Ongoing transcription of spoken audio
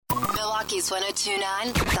Rockies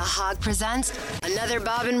 102.9, The Hog presents another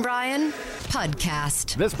Bob and Brian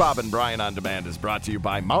podcast. This Bob and Brian On Demand is brought to you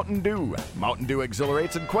by Mountain Dew. Mountain Dew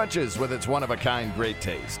exhilarates and quenches with its one-of-a-kind great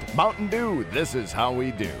taste. Mountain Dew, this is how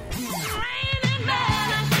we do.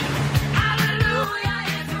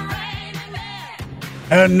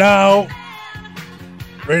 And now,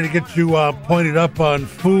 ready to get you pointed up on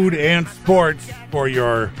food and sports for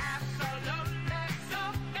your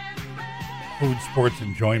food sports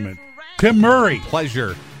enjoyment. Tim Murray.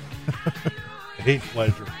 Pleasure. I hate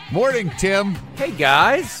pleasure. Morning, Tim. Hey,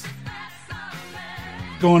 guys.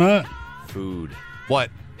 What's going on? Food.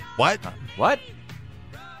 What? What? What?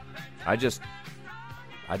 I just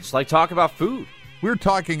like talking about food. We were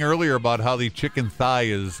talking earlier about how the chicken thigh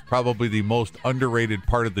is probably the most underrated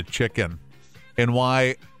part of the chicken, and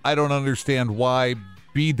why I don't understand why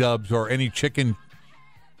B-Dubs or any chicken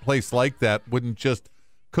place like that wouldn't just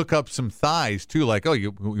cook up some thighs too. Like, oh,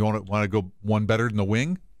 you want to go one better than the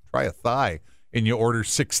wing? Try a thigh, and you order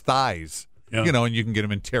 6 thighs. Yeah. You know, and you can get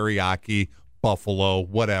them in teriyaki, buffalo,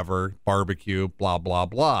 whatever, barbecue, blah blah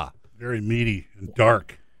blah. Very meaty and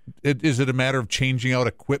dark. Is it a matter of changing out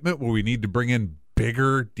equipment where we need to bring in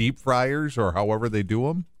bigger deep fryers or however they do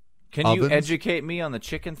them? Can Ovens? you educate me on the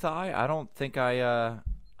chicken thigh? I don't think I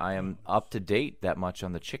am up to date that much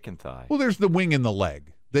on the chicken thigh. Well, there's the wing and the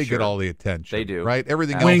leg. They Sure. get all the attention. They do. Right?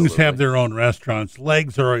 Everything Wings else. have their own restaurants.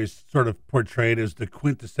 Legs are always sort of portrayed as the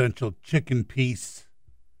quintessential chicken piece.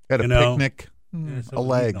 At a you know. picnic, Yeah, so a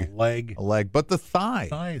leg. eating a leg. A leg. But the thigh.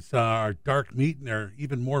 Thighs are dark meat, and they're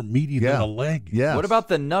even more meaty than Yeah. a leg. Yes. What about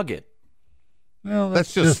the nugget? Well,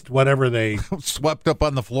 That's that's just- just whatever they swept up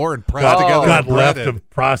on the floor and pressed got, together got and left breaded. of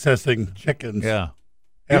processing chickens. Yeah.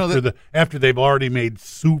 You know After they've already made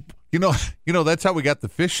soup. You know that's how we got the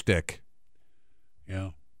fish stick.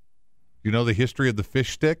 Yeah. You know the history of the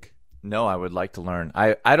fish stick? No, I would like to learn.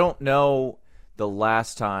 I don't know the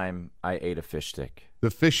last time I ate a fish stick.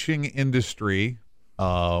 The fishing industry,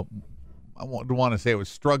 I don't want to say it was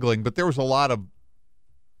struggling, but there was a lot of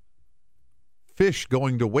fish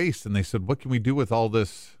going to waste, and they said, what can we do with all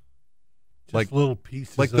this, Just like little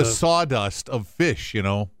pieces like of the sawdust of fish,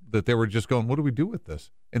 that they were just going, what do we do with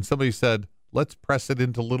this? And somebody said, let's press it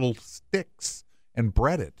into little sticks and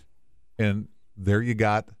bread it. And there you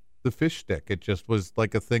got the fish stick. It just was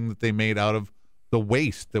like a thing that they made out of the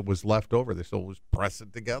waste that was left over. They said, well, just press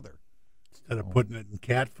it together. instead of putting it in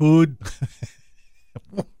cat food.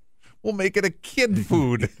 We'll make it a kid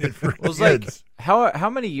food. For It was like, kids. how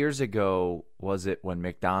many years ago was it when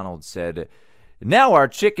McDonald's said, now our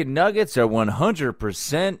chicken nuggets are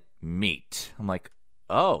 100% meat? I'm like,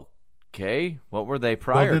 oh, okay. What were they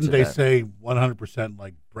prior Well, didn't to they that? say 100%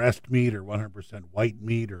 like breast meat or 100% white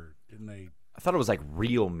meat, or didn't they? I thought it was like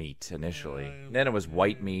real meat initially. Then it was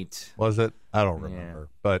white meat. Was it? I don't remember.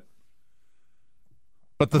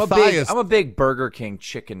 But the I'm thigh is I'm a big Burger King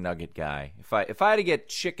chicken nugget guy. If I had to get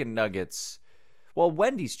chicken nuggets, well,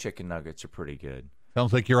 Wendy's chicken nuggets are pretty good.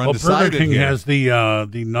 sounds like you're Well, undecided Burger King here. has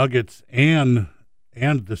the nuggets and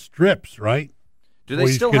the strips, right? Do they Well,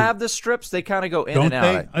 you still can- have the strips? They kind of go in Don't and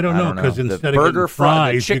they? out. I don't know, because The instead of burger getting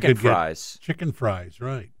fries, the chicken you could fries. get chicken fries,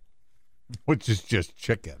 right? which is just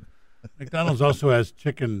chicken. McDonald's also has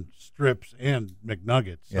chicken strips and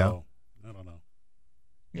McNuggets. So I don't know.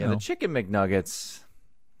 Yeah, the chicken McNuggets,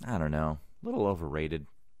 I don't know, a little overrated.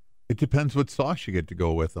 It depends what sauce you get to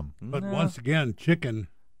go with them. But No. once again, chicken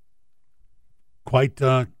quite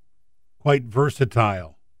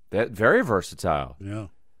versatile. That very versatile. Yeah.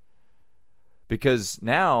 Because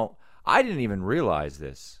now I didn't even realize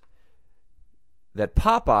this, that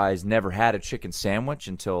Popeyes never had a chicken sandwich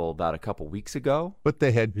until about a couple weeks ago. But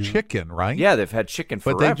they had chicken, right? Yeah, they've had chicken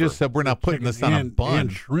But forever. they just said we're not putting Chicken this on a and- bun.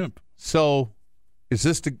 and shrimp. So, is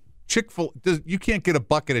this the Chick-fil-A? You can't get a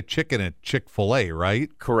bucket of chicken at Chick-fil-A, right?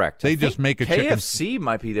 Correct. They I just think make a chicken- KFC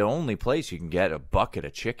might be the only place you can get a bucket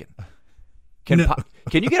of chicken. Can No.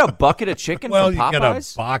 can you get a bucket of chicken Well, from you get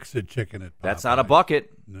Popeyes? a box of chicken at Popeyes. That's not a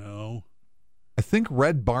bucket. No. I think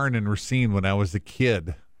Red Barn in Racine when I was a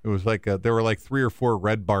kid. It was like there were like 3 or 4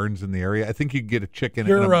 Red Barns in the area. I think you could get a chicken.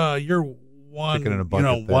 in a- You're one, Chicken in a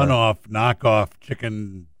bucket there. one-off, knockoff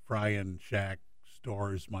chicken fry-in shack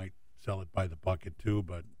stores might sell it by the bucket too,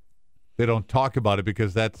 but they don't talk about it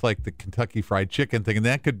because that's like the Kentucky Fried Chicken thing, and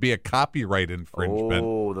that could be a copyright infringement.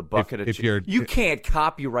 Oh, the bucket If of chicken. you're- You can't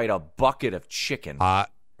copyright a bucket of chicken. Are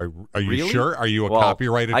you Really? sure? Are you a Well,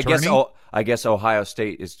 copyright attorney? I guess Ohio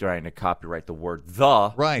State is trying to copyright the word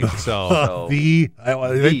 "the." Right. So So- they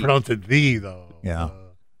The. pronounce it the though. Yeah.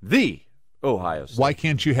 The Ohio State. why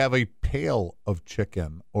can't you have a pail of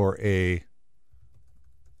chicken or a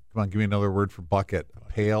Come on, give me another word for bucket. A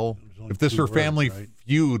pail. only If this 2 were Family words, right?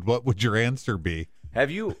 Feud, what would your answer be?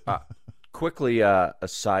 Have you quickly a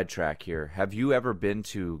sidetrack here? Have you ever been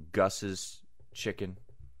to Gus's Chicken,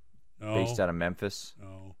 No. based out of Memphis?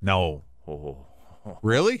 No. No. Oh,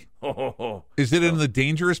 Really? Is it in the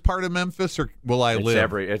dangerous part of Memphis, or will I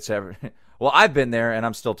live? It's every. Well, I've been there, and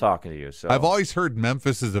I'm still talking to you. So I've always heard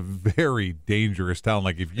Memphis is a very dangerous town.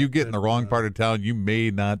 Like, if you get in the wrong part of town, you may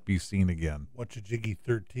not be seen again. What's a Jiggy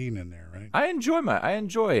 13 in there, right? I enjoyed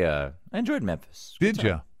Memphis. Good Did you?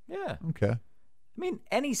 time. Yeah. Okay. I mean,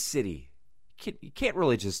 any city, you can't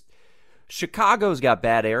really just. Chicago's got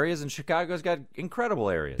bad areas, and Chicago's got incredible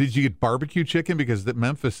areas. Did you get barbecue chicken? Because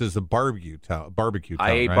Memphis is a barbecue town.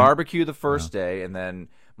 I ate right? barbecue the first day, and then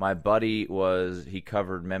my buddy he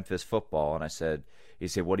covered Memphis football, and he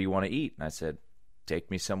said, what do you want to eat? And I said, take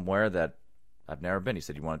me somewhere that I've never been. He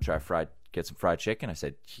said, you want to get some fried chicken? I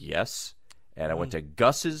said, yes. And I went to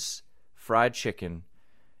Gus's Fried Chicken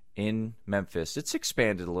in Memphis. It's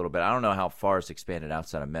expanded a little bit. I don't know how far it's expanded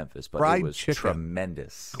outside of Memphis, but Fried it was chicken.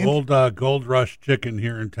 tremendous. Gold Rush Chicken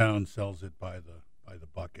here in town sells it by the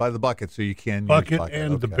bucket. By the bucket, so you can bucket use bucket.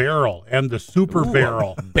 and the Okay. barrel and the super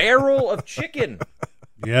barrel. Barrel of chicken.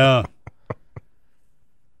 Yeah.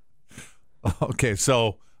 Okay,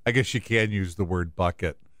 so I guess you can use the word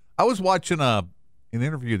bucket. I was watching an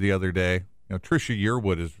interview the other day. You know, Trisha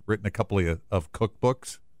Yearwood has written a couple of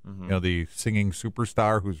cookbooks. You know, the singing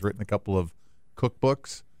superstar who's written a couple of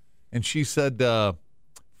cookbooks. And she said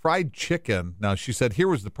fried chicken. Now, she said, here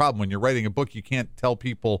was the problem. When you're writing a book, you can't tell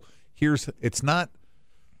people, it's not.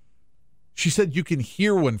 She said you can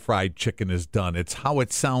hear when fried chicken is done. It's how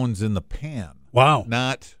it sounds in the pan. Wow.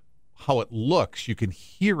 Not how it looks. You can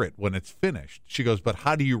hear it when it's finished. She goes, but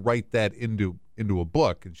how do you write that into a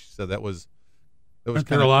book? And she said that was Aren't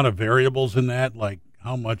there a lot of variables in that, like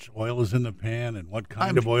how much oil is in the pan and what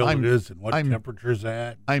kind of oil it is and what temperature's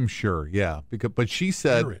at? I'm sure, yeah. But she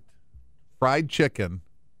said Hear it. fried chicken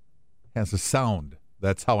has a sound.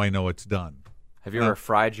 That's how I know it's done. Have you ever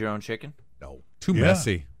fried your own chicken? No, too Yeah.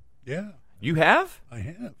 messy. Yeah, You have? I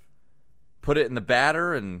have. Put it in the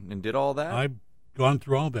batter and did all that? I've gone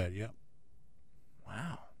through all that, yeah.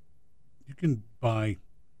 Wow. You can buy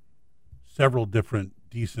several different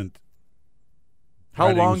decent How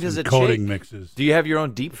long breadings does and it coating take? mixes. Do you have your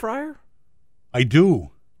own deep fryer? I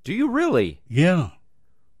do. Do you really? Yeah.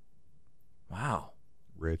 Wow.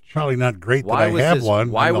 Rich. Probably not great that Why I was have this-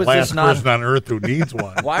 one. why I'm the was last this not- person on earth who needs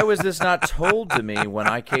one. Why was this not told to me when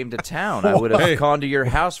I came to town? I would have Hey. gone to your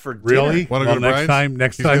house for dinner. Really? Wanna Well, go to Brian's?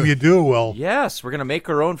 next He's time gonna- you do, well, Yes, we're gonna make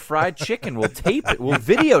our own fried chicken. We'll tape it. We'll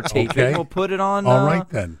videotape it. Okay. And we'll put it on. all right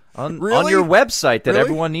then. On Really? your website that Really?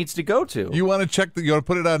 everyone needs to go to. You want to check you want to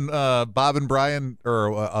put it on Bob and Brian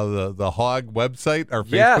or the Hog website, our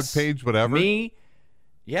Facebook Yes. page, whatever? Me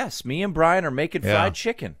and Brian are making Yeah. fried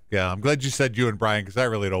chicken. Yeah, I'm glad you said you and Brian because I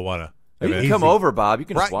really don't want to. You can come over, Bob. You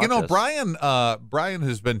can just watch us. Brian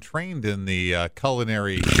has been trained in the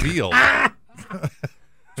culinary field. That's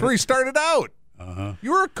where he started out. Uh-huh.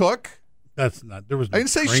 You were a cook. That's not. There was. No I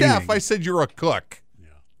didn't say training. chef. I said you were a cook. Yeah.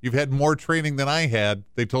 You've had more training than I had.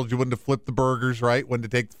 They told you when to flip the burgers, right? When to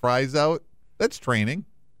take the fries out. That's training.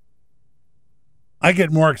 I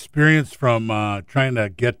get more experience from trying to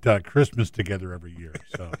get Christmas together every year.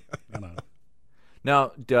 So, you know.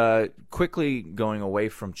 Now, quickly going away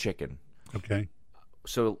from chicken. Okay.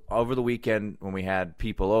 So over the weekend when we had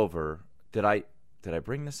people over, did I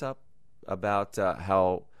bring this up about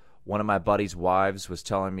how one of my buddy's wives was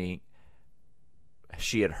telling me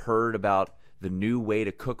she had heard about the new way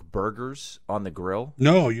to cook burgers on the grill?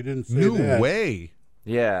 No, you didn't say New that. way.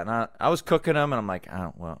 Yeah, and I was cooking them, and I'm like,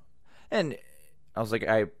 and I was like,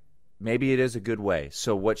 maybe it is a good way.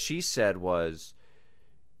 So what she said was,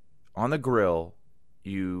 on the grill,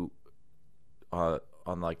 you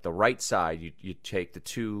on like the right side, you take the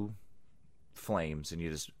two flames and you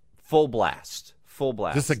just full blast.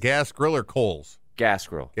 Is this a gas grill or coals? Gas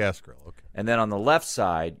grill. Gas grill. Okay. And then on the left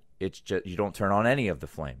side, it's just you don't turn on any of the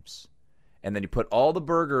flames. And then you put all the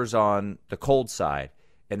burgers on the cold side,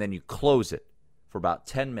 and then you close it for about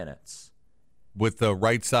 10 minutes. With the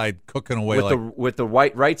right side cooking away With the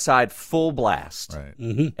right side full blast. right.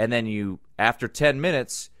 Mm-hmm. And then after 10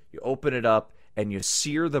 minutes, you open it up and you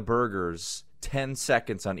sear the burgers 10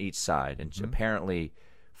 seconds on each side. And apparently,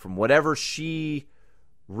 from whatever she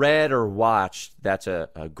read or watched, that's a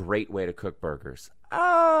great way to cook burgers.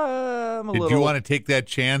 Did you want to take that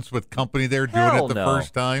chance with company there doing Hell it the no.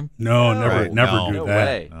 first time? No, Right. never No. do No that.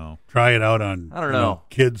 way. No. Try it out on I don't know.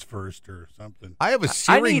 kids first or something. I have a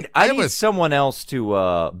searing. I need someone else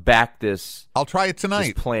to back this. I'll try it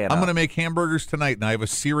tonight. Just plan I'm up. going to make hamburgers tonight, and I have a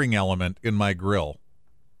searing element in my grill.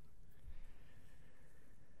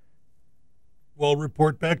 we'll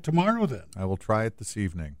report back tomorrow then. I will try it this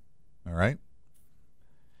evening. All right?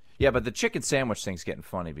 Yeah, but the chicken sandwich thing's getting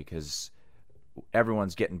funny because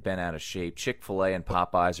everyone's getting bent out of shape. Chick-fil-A and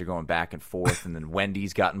Popeyes are going back and forth, and then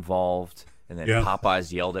Wendy's got involved, and then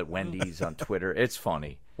Popeyes yelled at Wendy's on Twitter. It's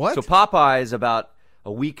funny. What? So Popeyes, about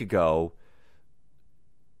a week ago,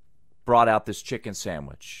 brought out this chicken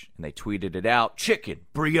sandwich, and they tweeted it out. Chicken,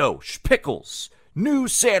 brioche, pickles, new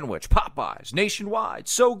sandwich, Popeyes, nationwide.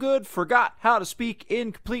 So good, forgot how to speak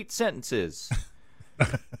in complete sentences.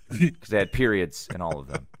 Because they had periods in all of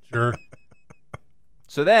them. Sure.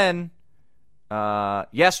 So then,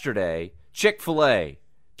 yesterday, Chick-fil-A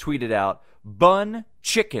tweeted out, bun,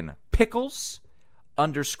 chicken, pickles,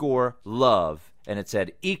 _love. And it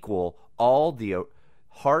said, equal all the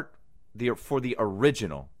heart for the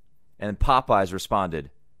original. And Popeyes responded,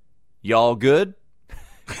 y'all good?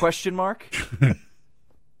 Question mark.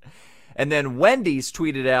 And then Wendy's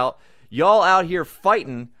tweeted out, y'all out here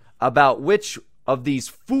fighting about which of these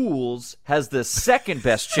fools has the second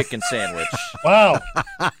best chicken sandwich. Wow.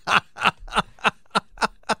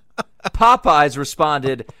 Popeyes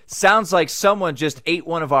responded, sounds like someone just ate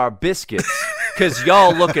one of our biscuits because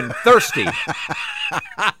y'all looking thirsty.